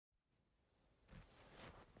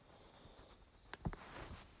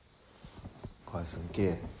อยสังเก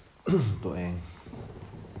ต ตัวเอง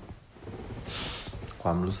คว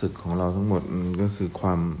ามรู้สึกของเราทั้งหมดมันก็คือคว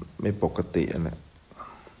ามไม่ปกตินั่นแหละ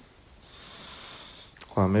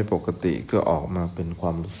ความไม่ปกติก็ออกมาเป็นคว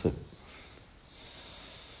ามรู้สึก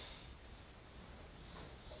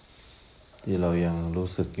ที่เรายังรู้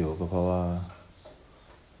สึกอยู่ก็เพราะว่า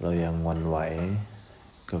เรายังหวั่นไหว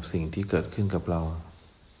กับสิ่งที่เกิดขึ้นกับเรา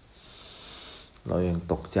ยัง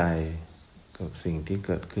ตกใจกับสิ่งที่เ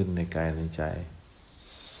กิดขึ้นในกายในใจ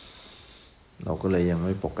เราก็เลยยังไ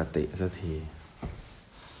ม่ปกติสักที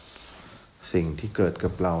สิ่งที่เกิดกั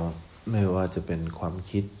บเราไม่ว่าจะเป็นความ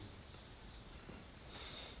คิด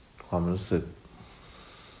ความรู้สึก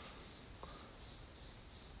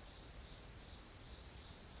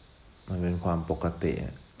มันเป็นความปกติ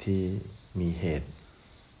ที่มีเหตุ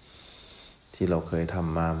ที่เราเคยท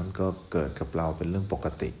ำมามันก็เกิดกับเราเป็นเรื่องปก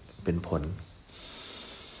ติเป็นผล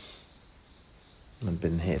มันเป็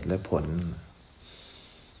นเหตุและผล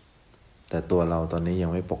แต่ตัวเราตอนนี้ยั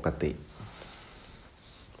งไม่ปกติ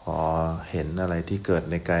พอเห็นอะไรที่เกิด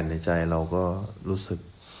ในกายในใจเราก็รู้สึก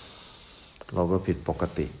เราก็ผิดปก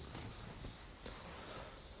ติ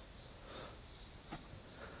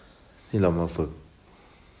ที่เรามาฝึก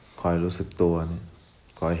คอยรู้สึกตัวเนี่ย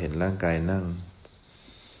คอยเห็นร่างกายนั่ง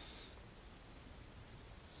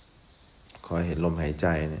คอยเห็นลมหายใจ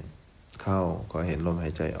เนี่ยเข้าคอยเห็นลมหา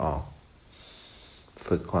ยใจออก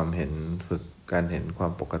ฝึกการเห็นควา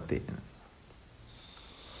มปกติ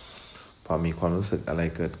พอมีความรู้สึกอะไร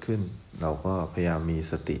เกิดขึ้นเราก็พยายามมี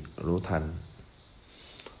สติรู้ทัน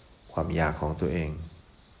ความอยากของตัวเอง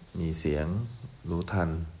มีเสียงรู้ทัน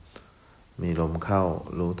มีลมเข้า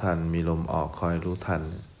รู้ทันมีลมออกคอยรู้ทัน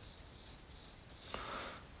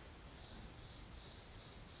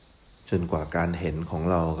จนกว่าการเห็นของ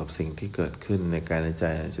เรากับสิ่งที่เกิดขึ้นในกายในใจ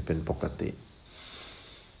จะเป็นปกติ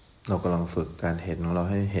เรากำลังฝึกการเห็นของเรา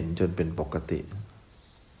ให้เห็นจนเป็นปกติ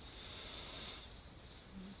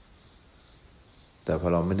แต่พอ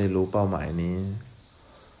เราไม่ได้รู้เป้าหมายนี้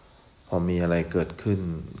พอมีอะไรเกิดขึ้น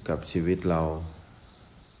กับชีวิตเรา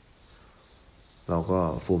ก็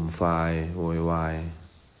ฟูมฟายโวยวาย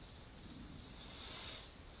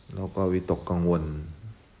แล้วก็วิตกกังวล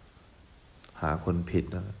หาคนผิด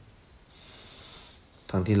นะ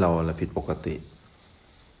ทั้งที่เราผิดปกติ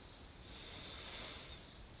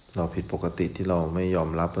เราผิดปกติที่เราไม่ยอม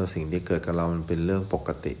รับว่าสิ่งที่เกิดกับเรามันเป็นเรื่องปก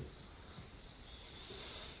ติ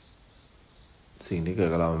สิ่งที่เกิด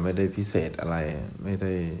กับเรามันไม่ได้พิเศษอะไรไม่ไ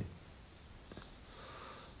ด้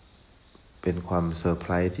เป็นความเซอร์ไพ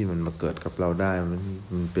รส์ที่มันมาเกิดกับเราได้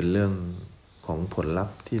มันเป็นเรื่องของผลลัพ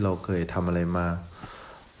ธ์ที่เราเคยทำอะไรมา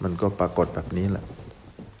มันก็ปรากฏแบบนี้แหละ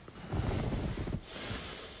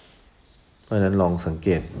เพราะฉะนั้นลองสังเก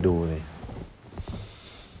ตดูเลย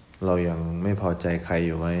เรายังไม่พอใจใครอ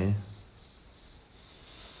ยู่ไหม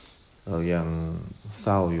เรายังเศ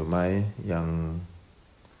ร้าอยู่ไหมยัง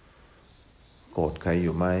โกรธใครอ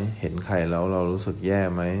ยู่ไหมเห็นใครแล้วเรารู้สึกแย่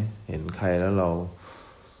ไหมเห็นใครแล้วเรา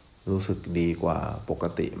รู้สึกดีกว่าปก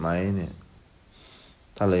ติไหมเนี่ย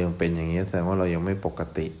ถ้าเรายังเป็นอย่างนี้แสดงว่าเรายังไม่ปก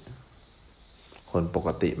ติคนปก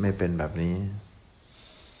ติไม่เป็นแบบนี้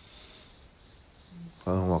เข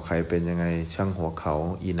าบอกใครเป็นยังไงช่างหัวเขา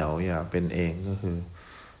อีเหนาอย่าเป็นเองก็คือ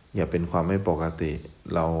อย่าเป็นความไม่ปกติ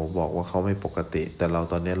เราบอกว่าเขาไม่ปกติแต่เรา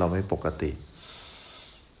ตอนนี้เราไม่ปกติ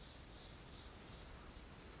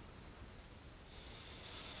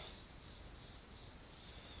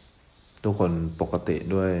ทุกคนปกติ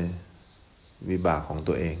ด้วยวิบากของ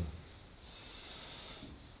ตัวเอง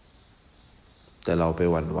แต่เราไป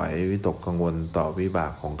หวั่นไหววิตกกังวลต่อวิบา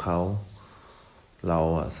กของเขาเรา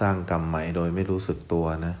สร้างกรรมใหม่โดยไม่รู้สึกตัว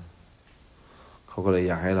นะเขาก็เลย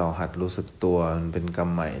อยากให้เราหัดรู้สึกตัวมันเป็นกรรม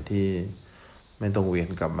ใหม่ที่ไม่ต้องเวียน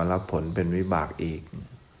กลับมารับผลเป็นวิบากอีก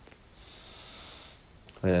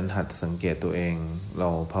เพราะฉะนั้นหัดสังเกตตัวเองเรา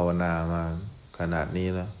ภาวนามาขนาดนี้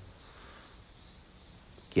แล้ว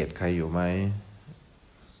เกลียดใครอยู่ไหม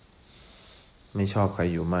ไม่ชอบใคร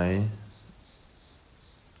อยู่ไหม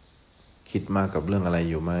คิดมากกับเรื่องอะไร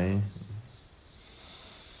อยู่ไหม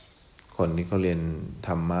คนที่เขาเรียนธ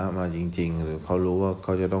รรมะมาจริงๆหรือเขารู้ว่าเข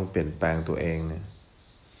าจะต้องเปลี่ยนแปลงตัวเองเนี่ย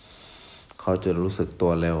เขาจะรู้สึกตั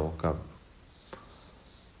วเร็วกับ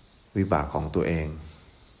วิบากของตัวเอง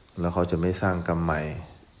แล้วเขาจะไม่สร้างกรรมใหม่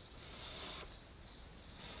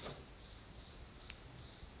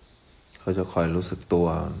เขาจะคอยรู้สึกตัว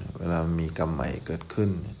เวลามีกรรมใหม่เกิดขึ้น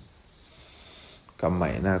กรรมใหม่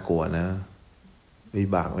น่ากลัวนะวิ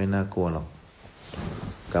บากไม่น่ากลัวหรอก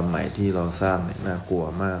กรรมใหม่ที่เราสร้างเนี่ยน่ากลัว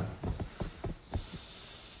มาก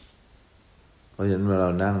เพราะฉะนั้นเวลาเร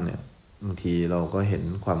านั่งเนี่ยบางทีเราก็เห็น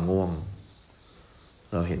ความง่วง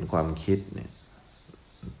เราเห็นความคิดเนี่ย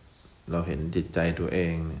เราเห็นจิตใจตัวเอ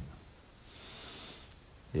งเนี่ย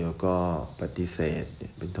เดี๋ยวก็ปฏิเสธ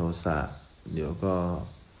เป็นโทสะเดี๋ยวก็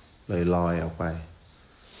ลอยออกไป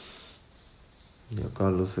เดี๋ยวก็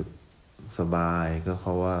รู้สึกสบายก็เพ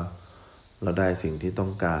ราะว่าเราได้สิ่งที่ต้อ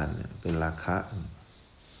งการเป็นราคะ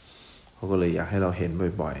เขาก็เลยอยากให้เราเห็น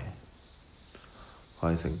บ่อยๆคอ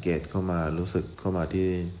ยสังเกตเข้ามารู้สึกเข้ามาที่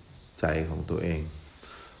ใจของตัวเอง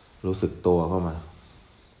รู้สึกตัวเข้ามา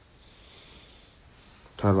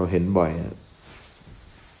ถ้าเราเห็นบ่อย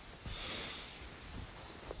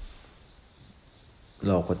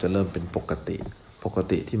เราก็จะเริ่มเป็นปก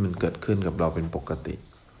ติที่มันเกิดขึ้นกับเราเป็นปกติ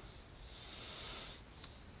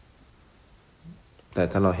แต่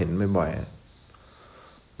ถ้าเราเห็นไม่บ่อย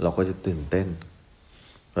เราก็จะตื่นเต้น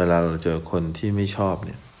เวลาเราเจอคนที่ไม่ชอบเ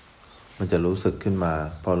นี่ยมันจะรู้สึกขึ้นมา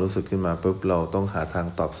พอรู้สึกขึ้นมาปุ๊บเราต้องหาทาง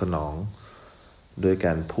ตอบสนองด้วยก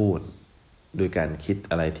ารพูดด้วยการคิด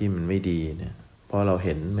อะไรที่มันไม่ดีเนี่ยเพราะเราเ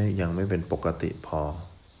ห็นยังไม่เป็นปกติพอ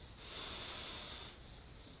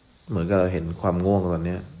เหมือนกับเราเห็นความง่วงตอน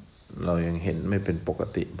นี้เรายังเห็นไม่เป็นปก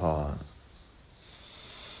ติพอ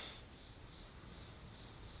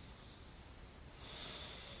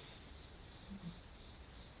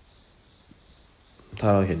ถ้า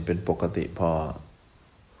เราเห็นเป็นปกติพอ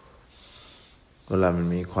เวลามัน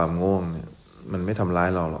มีความง่วงเนี่ยมันไม่ทำร้าย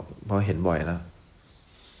เราหรอกเพราะเห็นบ่อยนะ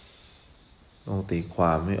ต้องตีคว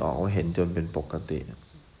ามไม่ออกว่าเห็นจนเป็นปกติ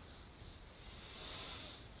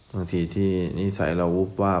บางทีที่นิสัยเราวุ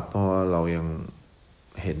บวาบเพราะว่าเรายัง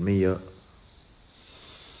เห็นไม่เยอะ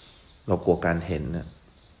เรากลัวการเห็นเนี่ย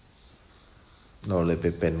เราเลยไป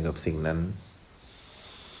เป็นกับสิ่งนั้น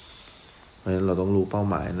เพราะฉะนั้นเราต้องรู้เป้า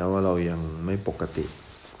หมายนะว่าเรายังไม่ปกติ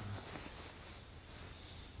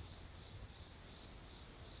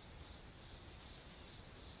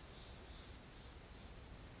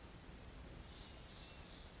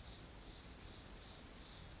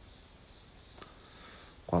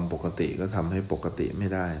ความปกติก็ทำให้ปกติไม่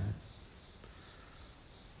ได้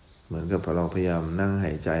เหมือนกับเราพยายามนั่งห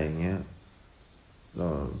ายใจอย่างเงี้ยเรา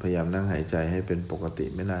พยายามนั่งหายใจให้เป็นปกติ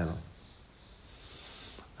ไม่ได้หรอก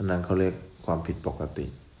อันนั้นเขาเรียกความผิดปกติ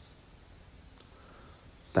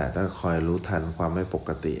แต่ถ้าคอยรู้ทันความไม่ปก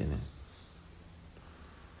ติเนี่ย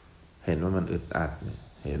เห็นว่ามันอึดอัดเนี่ย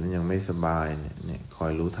เห็นมันยังไม่สบายเนี่ยคอ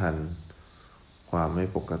ยรู้ทันความไม่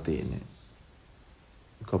ปกติเนี่ย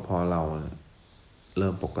ก็พอเราเ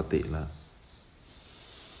ริ่มปกติแล้ว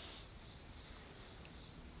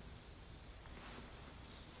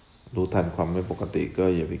รู้ทันความไม่ปกติก็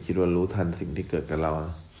อย่าไปคิดว่ารู้ทันสิ่งที่เกิดกับเราน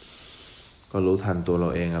ะก็รู้ทันตัวเรา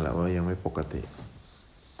เองแหละว่ายังไม่ปกติ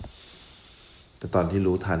แต่ตอนที่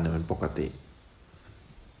รู้ทันเนี่ยมันปกติ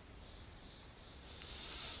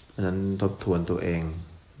เพราะนั้นทบทวนตัวเอง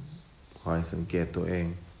คอยสังเกตตัวเอง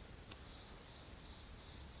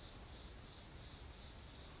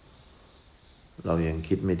เรายัง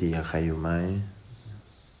คิดไม่ดีกับใครอยู่ไหม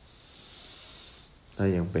ถ้า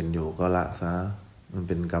ยังเป็นอยู่ก็ละซะมันเ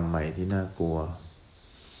ป็นกรรมใหม่ที่น่ากลัว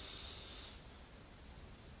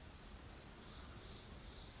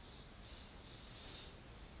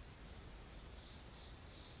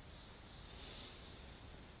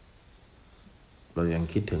เรายัง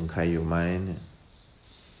คิดถึงใครอยู่ไหมเนี่ย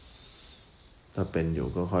ถ้าเป็นอยู่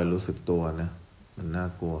ก็คอยรู้สึกตัวนะมันน่า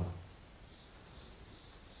กลัว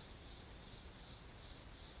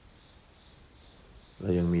เร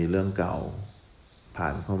ายังมีเรื่องเก่าผ่า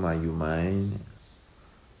นเข้ามาอยู่ไหม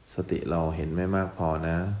สติเราเห็นไม่มากพอ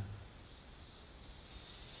นะ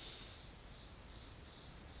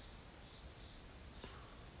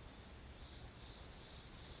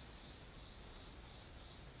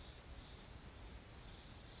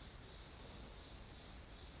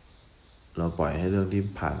เราปล่อยให้เรื่องที่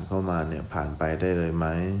ผ่านเข้ามาเนี่ยผ่านไปได้เลยไหม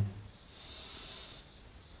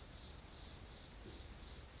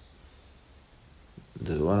ห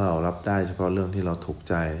รือว่าเรารับได้เฉพาะเรื่องที่เราถูก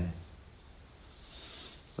ใจ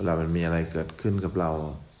เวลามันมีอะไรเกิดขึ้นกับเรา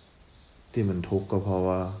ที่มันทุกข์ก็เพราะ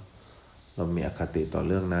ว่าเรามีอคติต่อเ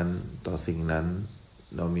รื่องนั้นต่อสิ่งนั้น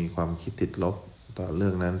เรามีความคิดติดลบต่อเรื่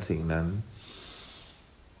องนั้นสิ่งนั้น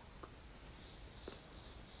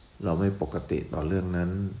เราไม่ปกติต่อเรื่องนั้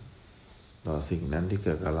นต่อสิ่งนั้นที่เ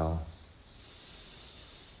กิดกับเรา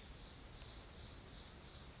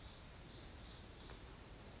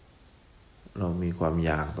เรามีความอ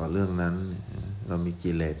ยากต่อเรื่องนั้นเรามี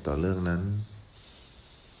กิเลสต่อเรื่องนั้น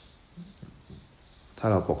ถ้า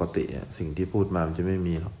เราปกติสิ่งที่พูดมามันจะไม่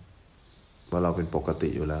มีหรอกเพราะเราเป็นปกติ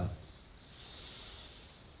อยู่แล้ว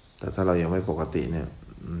แต่ถ้าเรายังไม่ปกติเนี่ย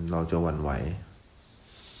เราจะหวั่นไหว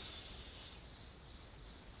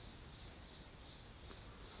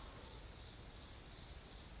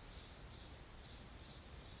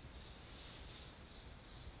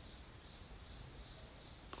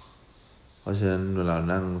เพราะฉะนั้นเวลา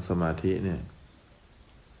นั่งสมาธิเนี่ย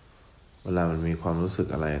เวลามันมีความรู้สึก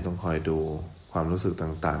อะไรต้องคอยดูความรู้สึก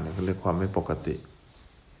ต่างๆเนี่ยเขาเรียกความไม่ปกติ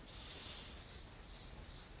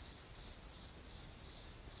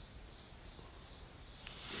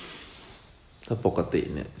ถ้าปกติ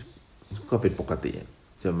เนี่ยก็เป็นปกติ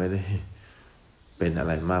จะไม่ได้เป็นอะไ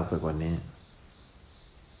รมากไปกว่านี้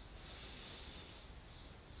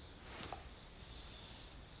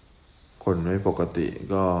คนไม่ปกติ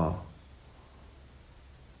ก็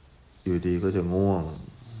อยู่ดีก็จะง่วง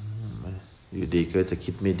อยู่ดีก็จะ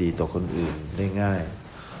คิดไม่ดีต่อคนอื่นได้ง่าย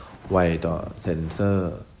ไวต่อเซนเซอ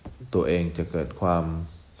ร์ตัวเองจะเกิดความ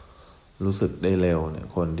รู้สึกได้เร็วเนี่ย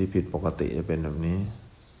คนที่ผิดปกติจะเป็นแบบนี้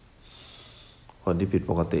คนที่ผิด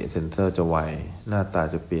ปกติเซนเซอร์จะไวหน้าตา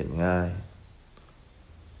จะเปลี่ยนง่าย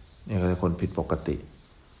นี่ก็คือคนผิดปกติ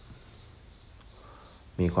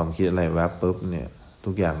มีความคิดอะไรแวบปุ๊บเนี่ย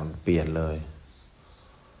ทุกอย่างมันเปลี่ยนเลย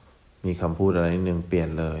มีคำพูดอะไรนิดนึงเปลี่ยน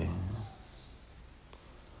เลย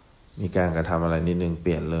มีการกระทำอะไรนิดนึงเป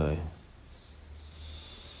ลี่ยนเลย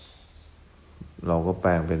เราก็แป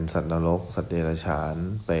ลงเป็นสัตว์นรกสัตว์เดรัจฉาน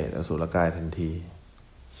เปรตอสุรกายทันที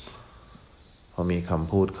พอมีค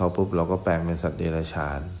ำพูดเขาปุ๊บเราก็แปลงเป็นสัตว์เดรัจฉ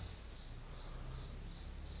าน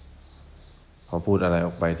พอพูดอะไรอ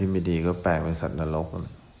อกไปที่ไม่ดีก็แปลงเป็นสัตว์นรก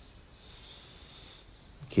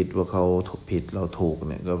คิดว่าเขาผิดเราถูก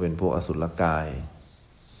เนี่ยก็เป็นพวกอสุรกาย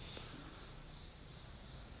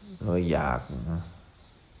ก็อยาก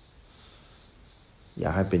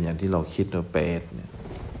ให้เป็นอย่างที่เราคิดว่าเปรตเ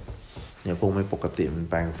นี่ยพวกไม่ปกติมัน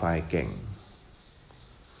แปลงไฟล์เก่ง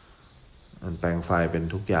มันแปลงไฟล์เป็น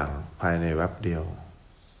ทุกอย่างภายในแวบเดียว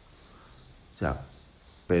จาก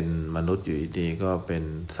เป็นมนุษย์อยู่ดีก็เป็น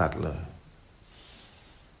สัตว์เลย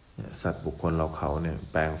สัตว์บุคคลเราเขาเนี่ย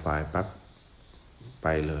แปลงไฟล์ปั๊บไป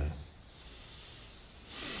เลย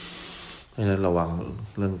เพราะฉะนั้นระวัง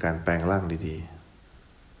เรื่องการแปลงร่างดี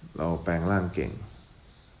ๆเราแปลงร่างเก่ง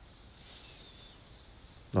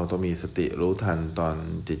เราต้องมีสติรู้ทันตอน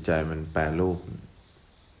จิตใจมันแปรรูป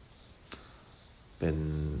เป็น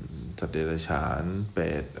สัตว์เดรัจฉานเปร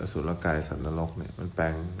ตอสุรกายสัตว์นรกเนี่ยมันแปล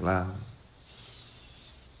งร่าง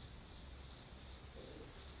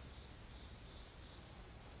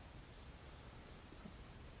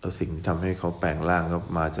แล้วสิ่งที่ทำให้เขาแปลงร่างก็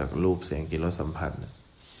มาจากรูปเสียงกลิ่นรสสัมผัส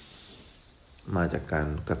มาจากการ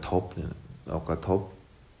กระทบเนี่ยเรากระทบ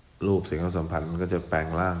รูปเสียงรสสัมผัสมันก็จะแปลง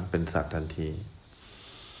ร่างเป็นสัตว์ทันที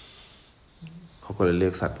เขาก็เลยเรี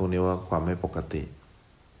ยกสัตว์พวกนี้ว่าความไม่ปกติ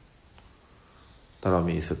ถ้าเรา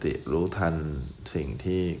มีสติรู้ทันสิ่ง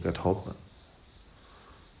ที่กระทบ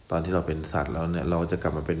ตอนที่เราเป็นสัตว์แล้วเนี่ยเราจะกลั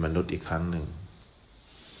บมาเป็นมนุษย์อีกครั้งหนึ่ง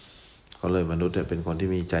ก็เลยมนุษย์เป็นคนที่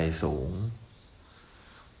มีใจสูง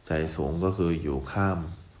ใจสูงก็คืออยู่ข้าม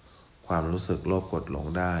ความรู้สึกโลภโกรธหลง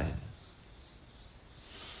ได้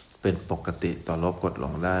เป็นปกติต่อโลภโกรธหล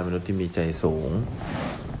งได้มนุษย์ที่มีใจสูง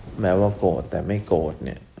แม้ว่าโกรธแต่ไม่โกรธเ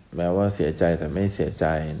นี่ยแม้ว่าเสียใจแต่ไม่เสียใจ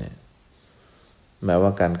เนี่ยแม้ว่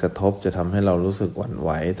าการกระทบจะทำให้เรารู้สึกหวั่นไห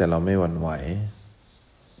วแต่เราไม่หวั่นไหว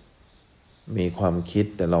มีความคิด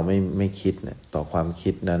แต่เราไม่คิดเนี่ยต่อความ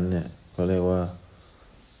คิดนั้นเนี่ยเขาเรียกว่า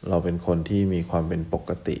เราเป็นคนที่มีความเป็นปก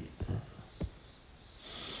ติ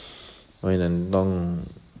เพราะฉะนั้นต้อง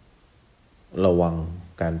ระวัง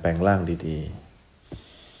การแปลงร่างดี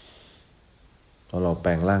ๆเพราะเราแป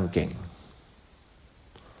ลงร่างเก่ง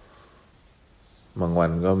บางวั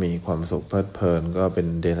นก็มีความสุขเพลิดเพลินก็เป็น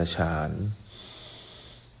เดรัจฉาน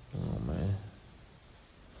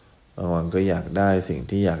บางวันก็อยากได้สิ่ง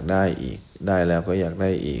ที่อยากได้อีกได้แล้วก็อยากได้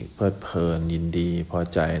อีกเพลิดเพลินยินดีพอ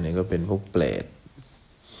ใจเนี่ยก็เป็นพวกเปรต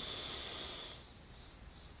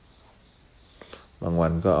บางวั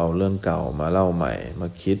นก็เอาเรื่องเก่ามาเล่าใหม่มา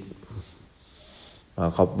คิดมา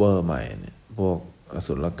คอปเวอร์ใหม่เนี่ยพวกอ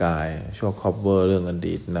สุรกายชอบคอปเวอร์เรื่องอ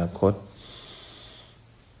ดีตอนาคต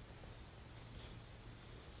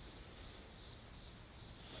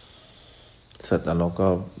สัตว์นรกก็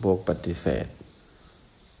พวกปฏิเสธ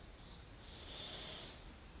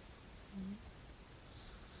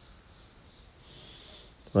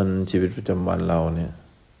มันชีวิตประจำวันเราเนี่ย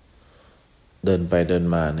เดินไปเดิน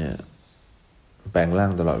มาเนี่ยแปลงร่า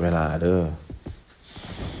งตลอดเวลาเด้อ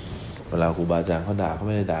เวลาครูบาอาจารย์เขาด่าเขาไ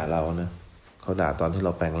ม่ได้ด่าเรานะเขาด่าตอนที่เร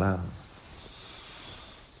าแปลงร่า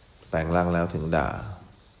งแล้วถึงด่า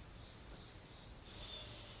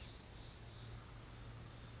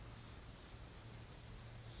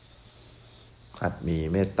หัดมี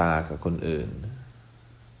เมตตากับคนอื่น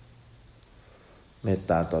เมต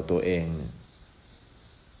ตาต่อตัวเอง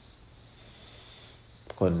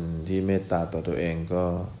คนที่เมตตาต่อตัวเองก็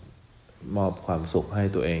มอบความสุขให้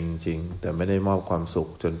ตัวเองจริงแต่ไม่ได้มอบความสุข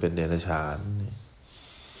จนเป็นเดรัจฉาน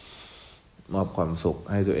มอบความสุข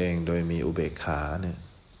ให้ตัวเองโดยมีอุเบกขาเนี่ย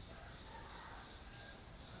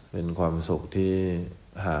เป็นความสุขที่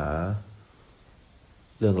หา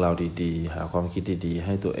เรื่องราวดีๆหาความคิดดีๆใ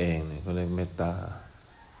ห้ตัวเองเนี่ยก็เรียกเมตตา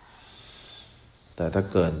แต่ถ้า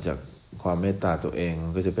เกิดจากความเมตตาตัวเองมั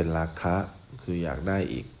นก็จะเป็นราคะคืออยากได้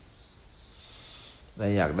อีกและ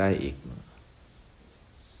อยากได้อีก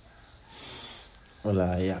เวลา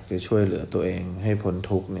อยากจะช่วยเหลือตัวเองให้พ้น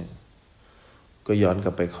ทุกข์เนี่ยก็ย้อนก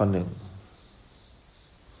ลับไปข้อหนึ่ง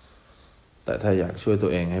แต่ถ้าอยากช่วยตั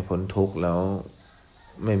วเองให้พ้นทุกข์แล้ว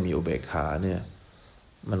ไม่มีอุเบกขาเนี่ย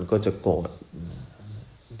มันก็จะโกรธ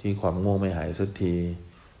ที่ความง่วงไม่หายสักที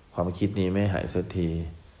ความคิดนี้ไม่หายสักที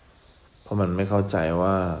เพราะมันไม่เข้าใจ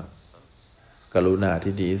ว่ากรุณา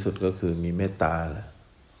ที่ดีที่สุดก็คือมีเมตตาแหละ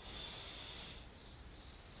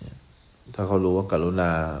ถ้าเขารู้ว่ากรุณ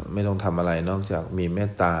าไม่ต้องทำอะไรนอกจากมีเม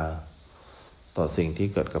ตตาต่อสิ่งที่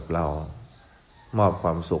เกิดกับเรามอบคว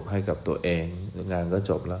ามสุขให้กับตัวเองงานก็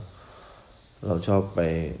จบแล้วเราชอบไป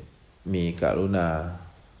มีกรุณา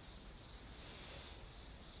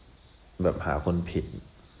แบบหาคนผิด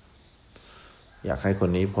อยากให้คน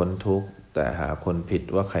นี้พ้นทุกข์แต่หาคนผิด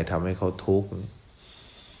ว่าใครทำให้เขาทุกข์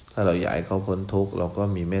ถ้าเราอยากให้เขาพ้นทุกข์เราก็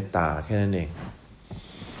มีเมตตาแค่นั้นเอง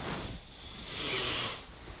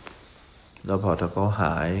แล้วพอถ้าเขาห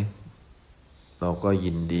ายเราก็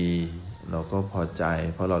ยินดีเราก็พอใจ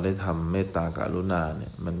เพราะเราได้ทำเมตตากรุณาเนี่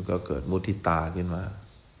ยมันก็เกิดมุทิตาขึ้นมา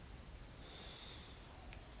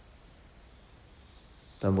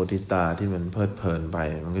แต่มุทิตาที่มันเพลิดเพลินไป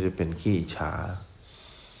มันก็จะเป็นขี้อิจฉา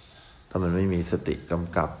ถ้ามันไม่มีสติก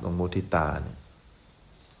ำกับตรงมุทิตาเนี่ย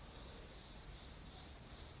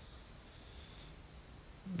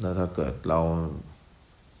แล้วถ้าเกิดเรา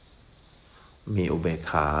มีอุเบก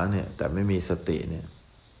ขาเนี่ยแต่ไม่มีสติเนี่ย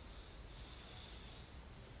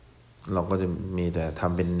เราก็จะมีแต่ท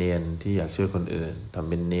ำเป็นเนียนที่อยากช่วยคนอื่นทำ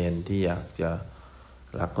เป็นเนียนที่อยากจะ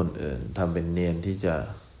รักคนอื่นทำเป็นเนียนที่จะ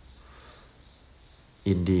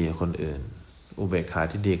ยินดีกับคนอื่นอุเบกขา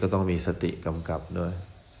ที่ดีก็ต้องมีสติกำกับด้วย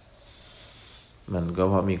มันก็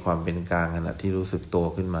เพราะมีความเป็นกลางขณะที่รู้สึกตัว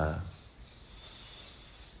ขึ้นมา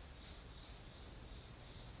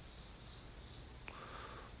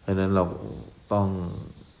เพราะนั้นเราต้อง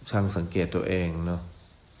ชั่งสังเกตตัวเองเนาะ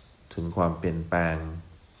ถึงความเปลี่ยนแปลง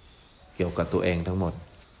เกี่ยวกับตัวเองทั้งหมด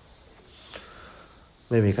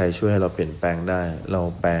ไม่มีใครช่วยให้เราเปลี่ยนแปลงได้เรา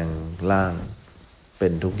แปลงร่างเป็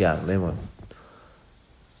นทุกอย่างได้หมด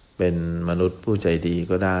เป็นมนุษย์ผู้ใจดี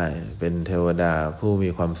ก็ได้เป็นเทวดาผู้มี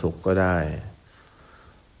ความสุขก็ได้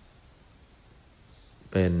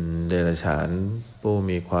เป็นเดรัจฉานผู้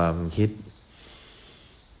มีความคิด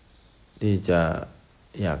ที่จะ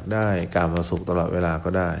อยากได้กามสุขตลอดเวลาก็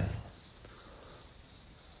ได้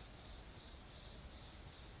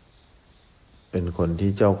เป็นคน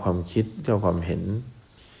ที่เจ้าความคิดเจ้าความเห็น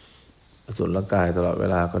อสุรกายตลอดเว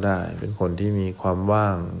ลาก็ได้เป็นคนที่มีความว่า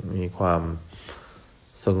งมีความ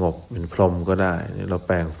สงบเป็นพรหมก็ได้เราแ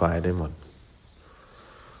ปลงฝ่ายได้หมด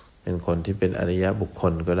เป็นคนที่เป็นอริยบุคค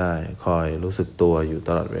ลก็ได้คอยรู้สึกตัวอยู่ต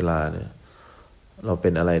ลอดเวลาเนี่ยเราเป็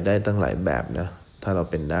นอะไรได้ตั้งหลายแบบนะถ้าเรา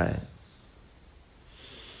เป็นได้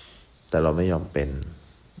แต่เราไม่ยอมเป็น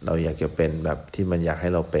เราอยากจะเป็นแบบที่มันอยากให้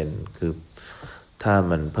เราเป็นคือถ้า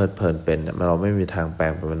มันเพลิดเพลินเป็นเราไม่มีทางแปล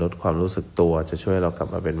งเป็นมนุษย์ความรู้สึกตัวจะช่วยเรากลับ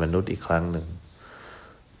มาเป็นมนุษย์อีกครั้งหนึ่ง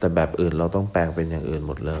แต่แบบอื่นเราต้องแปลงเป็นอย่างอื่น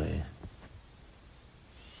หมดเลย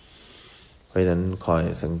เพราะฉะนั้นคอย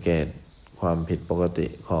สังเกตความผิดปกติ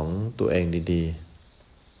ของตัวเองดี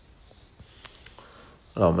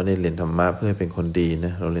ๆเราไม่ได้เรียนธรรมะเพื่อให้เป็นคนดีน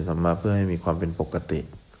ะเราเรียนธรรมะเพื่อให้มีความเป็นปกติ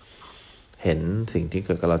เห็นสิ่งที่เ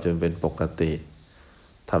กิดกับเราจนเป็นปกติ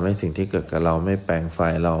ทำให้สิ่งที่เกิดกับเราไม่แปลงฝ่า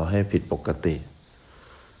ยเราให้ผิดปกติ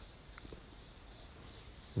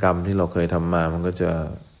กรรมที่เราเคยทำมามันก็จะ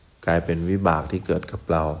กลายเป็นวิบากที่เกิดกับ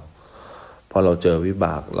เราพอเราเจอวิบ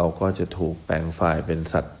ากเราก็จะถูกแปลงฝ่ายเป็น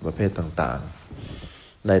สัตว์ประเภทต่าง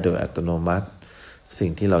ๆได้โดยอัตโนมัติสิ่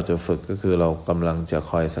งที่เราจะฝึกก็คือเรากำลังจะ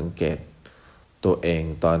คอยสังเกตตัวเอง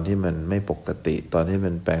ตอนที่มันไม่ปกติตอนที่มั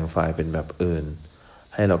นแปลงฝ่ายเป็นแบบอื่น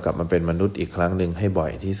ให้เรากลับมาเป็นมนุษย์อีกครั้งหนึ่งให้บ่อ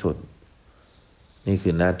ยที่สุดนี่คื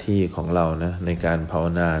อหน้าที่ของเรานะในการภาว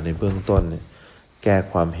นาในเบื้องต้นเนี่ยแก้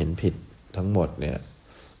ความเห็นผิดทั้งหมดเนี่ย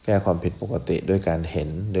แก้ความผิดปกติด้วยการเห็น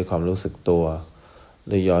ด้วยความรู้สึกตัวโ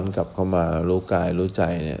ดยย้อนกลับเข้ามารู้กายรู้ใจ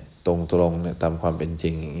เนี่ยตรงๆเนี่ยตามความเป็นจริ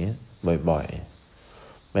งอย่างเงี้ยบ่อย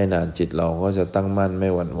ๆไม่นานจิตเราก็จะตั้งมั่นไม่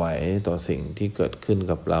หวั่นไหวต่อสิ่งที่เกิดขึ้น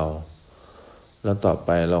กับเราแล้วต่อไป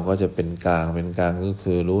เราก็จะเป็นกลางก็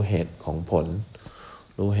คือรู้เหตุของผล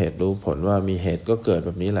รู้เหตุรู้ผลว่ามีเหตุก็เกิดแบ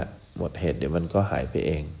บนี้แหละหมดเหตุเดี๋ยวมันก็หายไปเ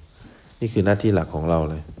องนี่คือหน้าที่หลักของเรา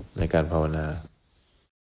เลยในการภาวนา